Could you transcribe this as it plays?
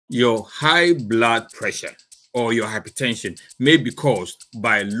Your high blood pressure or your hypertension may be caused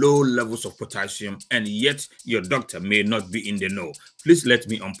by low levels of potassium, and yet your doctor may not be in the know. Please let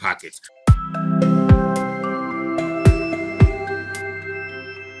me unpack it.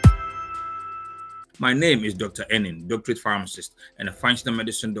 My name is Dr. Enin, doctorate pharmacist and a functional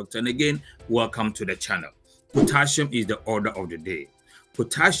medicine doctor. And again, welcome to the channel. Potassium is the order of the day.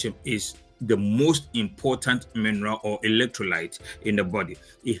 Potassium is the most important mineral or electrolyte in the body.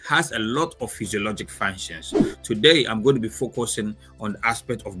 It has a lot of physiologic functions. Today, I'm going to be focusing on the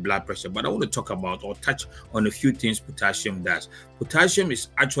aspect of blood pressure, but I want to talk about or touch on a few things potassium does. Potassium is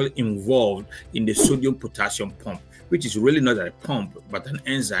actually involved in the sodium-potassium pump, which is really not a pump, but an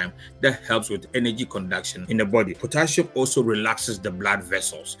enzyme that helps with energy conduction in the body. Potassium also relaxes the blood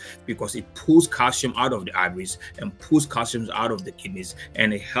vessels because it pulls calcium out of the arteries and pulls calcium out of the kidneys,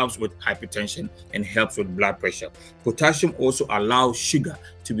 and it helps with hypertension and helps with blood pressure. Potassium also allows sugar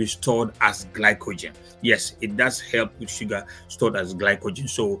to be stored as glycogen. Yes, it does help with sugar stored as glycogen.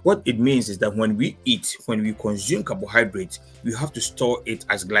 So what it means is that when we eat, when we consume carbohydrates, we have to store it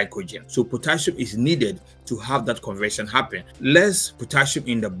as glycogen. So potassium is needed to have that conversion happen. Less potassium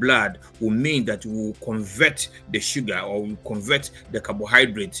in the blood will mean that we will convert the sugar or we convert the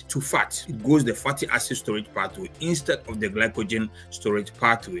carbohydrate to fat. It goes the fatty acid storage pathway instead of the glycogen storage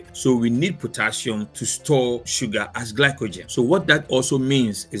pathway. So we need potassium to store sugar as glycogen. So what that also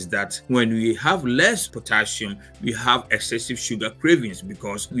means is that when we have less potassium, we have excessive sugar cravings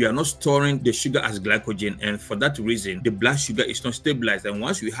because we are not storing the sugar as glycogen, and for that reason, the blood sugar is not stabilized. And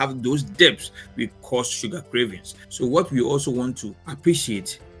once we have those dips, we cause sugar cravings. So what we also want to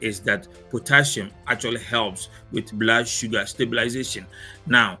appreciate is that potassium actually helps with blood sugar stabilization.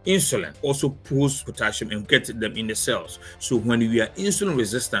 Now, insulin also pulls potassium and gets them in the cells. So when we are insulin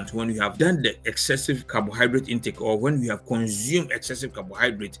resistant, when we have done the excessive carbohydrate intake, or when we have consumed excessive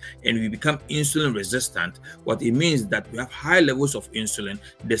carbohydrate and we become insulin resistant, what it means is that we have high levels of insulin,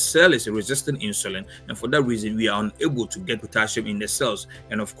 the cell is resistant insulin, and for that reason, we are unable to get potassium in the cells.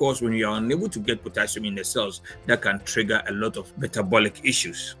 And of course, when we are unable to get potassium in the cells, that can trigger a lot of metabolic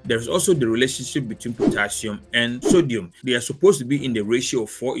issues. There's also the relationship between potassium and sodium. They are supposed to be in the ratio of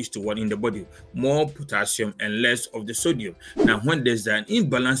 4:1 in the body, more potassium and less of the sodium. Now, when there's an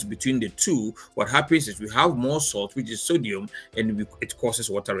imbalance between the two, what happens is we have more salt, which is sodium, and it causes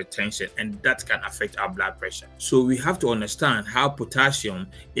water retention, and that can affect our blood pressure. So we have to understand how potassium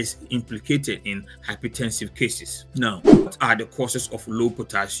is implicated in hypertensive cases. Now, what are the causes of low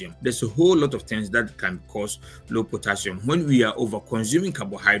potassium? There's a whole lot of things that can cause low potassium. When we are over consuming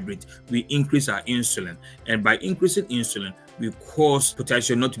carbohydrates, we increase our insulin, and by increasing insulin, we cause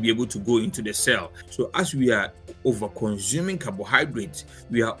potassium not to be able to go into the cell. So as we are over consuming carbohydrates,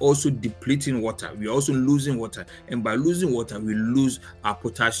 we are also depleting water. We are also losing water, and by losing water, we lose our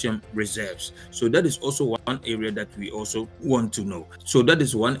potassium reserves. So that is also one area that we also want to know. So that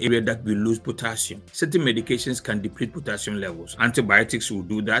is one area that we lose potassium. Certain medications can deplete potassium levels. Antibiotics will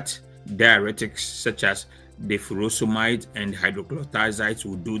do that. Diuretics such as the furosemide and hydrochlorothiazides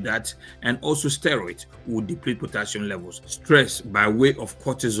will do that, and also steroids will deplete potassium levels. Stress by way of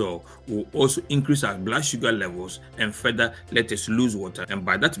cortisol will also increase our blood sugar levels and further let us lose water, and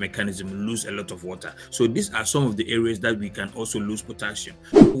by that mechanism lose a lot of water. So these are some of the areas that we can also lose potassium.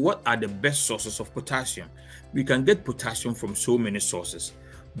 What are the best sources of potassium? We can get potassium from so many sources,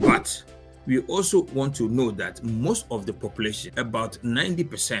 but we also want to know that most of the population, about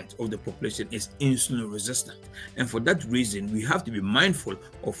 90% of the population, is insulin resistant. And for that reason, we have to be mindful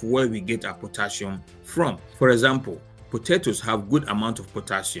of where we get our potassium from. For example, potatoes have good amount of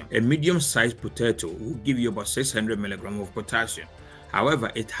potassium. A medium-sized potato will give you about 600 milligrams of potassium.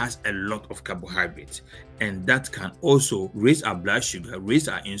 However, it has a lot of carbohydrates, and that can also raise our blood sugar, raise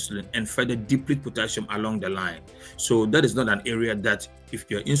our insulin, and further deplete potassium along the line. So that is not an area that, if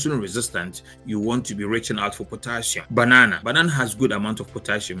you're insulin resistant, you want to be reaching out for potassium. Banana has good amount of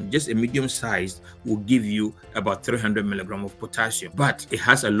potassium. Just a medium sized will give you about 300 milligrams of potassium, but it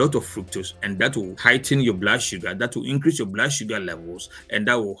has a lot of fructose, and that will heighten your blood sugar, that will increase your blood sugar levels, and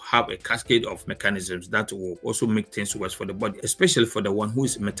that will have a cascade of mechanisms that will also make things worse for the body, especially for the one who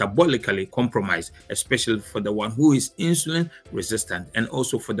is metabolically compromised, especially for the one who is insulin resistant, and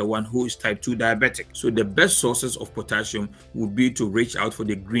also for the one who is type 2 diabetic. So the best sources of potassium would be to reach out for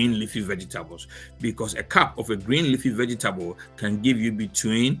the green leafy vegetables, because a cup of a green leafy vegetable can give you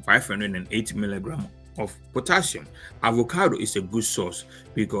between 500 and 80 milligrams of potassium. Avocado is a good source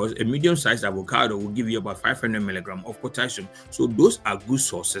because a medium-sized avocado will give you about 500 milligrams of potassium. So those are good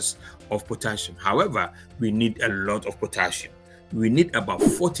sources of potassium. However, we need a lot of potassium. we need about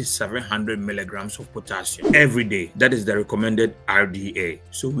 4,700 milligrams of potassium every day. That is the recommended RDA.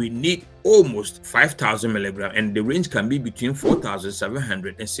 So we need almost 5,000 milligrams, and the range can be between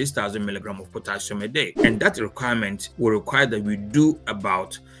 4,700 and 6,000 milligrams of potassium a day. And that requirement will require that we do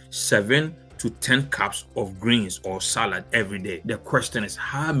about 7 to 10 cups of greens or salad every day. The question is,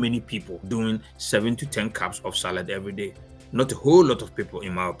 how many people doing 7 to 10 cups of salad every day? Not a whole lot of people,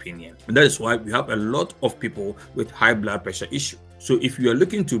 in my opinion. And that is why we have a lot of people with high blood pressure issue. So if you are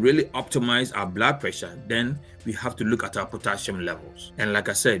looking to really optimize our blood pressure, then we have to look at our potassium levels. And like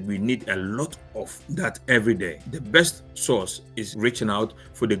I said, we need a lot of that every day. The best source is reaching out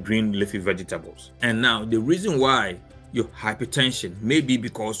for the green leafy vegetables. And now the reason why your hypertension may be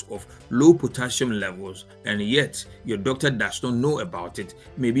because of low potassium levels, and yet your doctor does not know about it,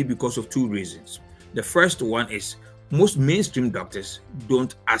 may be because of two reasons. The first one is most mainstream doctors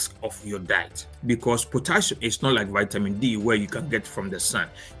don't ask of your diet, because potassium is not like vitamin D where you can get from the sun.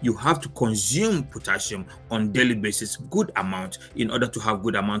 You have to consume potassium on daily basis, good amount, in order to have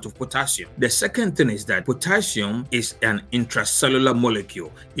good amount of potassium. The second thing is that potassium is an intracellular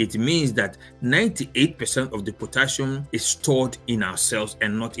molecule. It means that 98% of the potassium is stored in our cells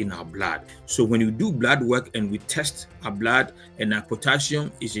and not in our blood. So when you do blood work and we test our blood and our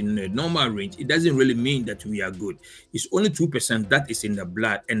potassium is in a normal range, it doesn't really mean that we are good. It's only 2% that is in the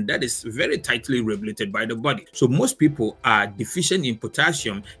blood, and that is very tightly regulated by the body. So most people are deficient in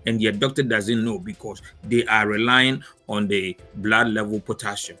potassium and their doctor doesn't know, because they are relying on the blood level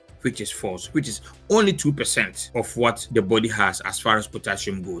potassium, which is false, which is only 2% of what the body has as far as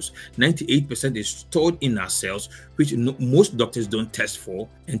potassium goes. 98% is stored in our cells, which most doctors don't test for,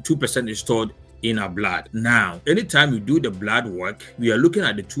 and 2% is stored in our blood. Now, anytime you do the blood work, we are looking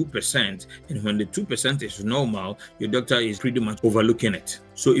at the 2%, and when the 2% is normal, your doctor is pretty much overlooking it.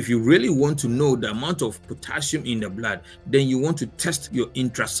 So if you really want to know the amount of potassium in the blood, then you want to test your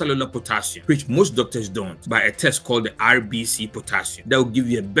intracellular potassium, which most doctors don't, by a test called the RBC potassium. That will give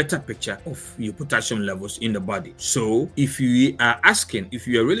you a better picture of your potassium levels in the body. So if you are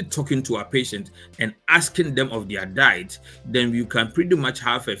really talking to a patient and asking them of their diet, then you can pretty much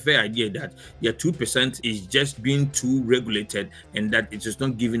have a fair idea that your 2% is just being too regulated and that it is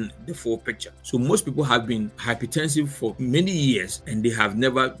not giving the full picture. So most people have been hypertensive for many years and they have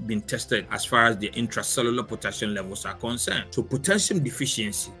never been tested as far as the intracellular potassium levels are concerned. So potassium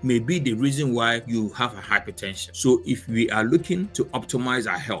deficiency may be the reason why you have a hypertension. So if we are looking to optimize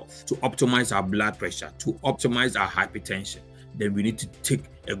our health, to optimize our blood pressure, to optimize our hypertension, then we need to take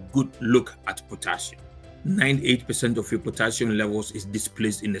a good look at potassium. 98% of your potassium levels is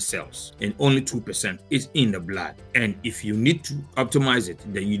displaced in the cells, and only 2% is in the blood. And if you need to optimize it,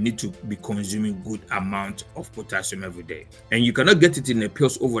 then you need to be consuming good amount of potassium every day. And you cannot get it in the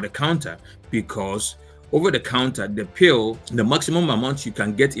pills over the counter, because over the counter, the pill, the maximum amount you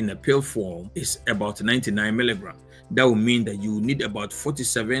can get in a pill form is about 99 milligrams. That will mean that you need about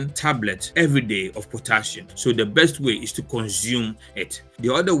 47 tablets every day of potassium. So the best way is to consume it.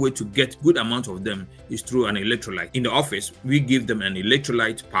 The other way to get good amount of them is through an electrolyte. In the office, we give them an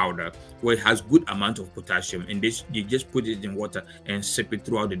electrolyte powder where it has good amount of potassium, and you just put it in water and sip it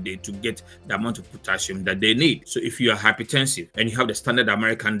throughout the day to get the amount of potassium that they need. So if you are hypertensive and you have the standard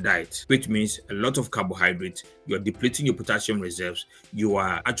American diet, which means a lot of carbohydrates, you are depleting your potassium reserves, you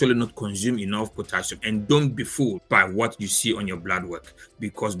are actually not consuming enough potassium. And don't be fooled by what you see on your blood work,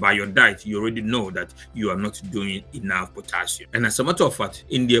 because by your diet, you already know that you are not doing enough potassium. And as a matter of fact,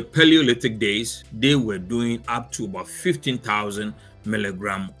 in their Paleolithic days, they were doing up to about 15,000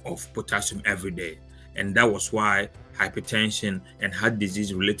 milligrams of potassium every day. And that was why hypertension and heart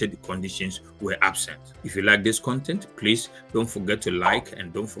disease related conditions were absent. If you like this content, please don't forget to like,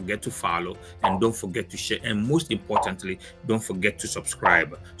 and don't forget to follow, and don't forget to share, and most importantly, don't forget to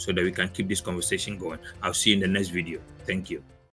subscribe so that we can keep this conversation going. I'll see you in the next video. Thank you.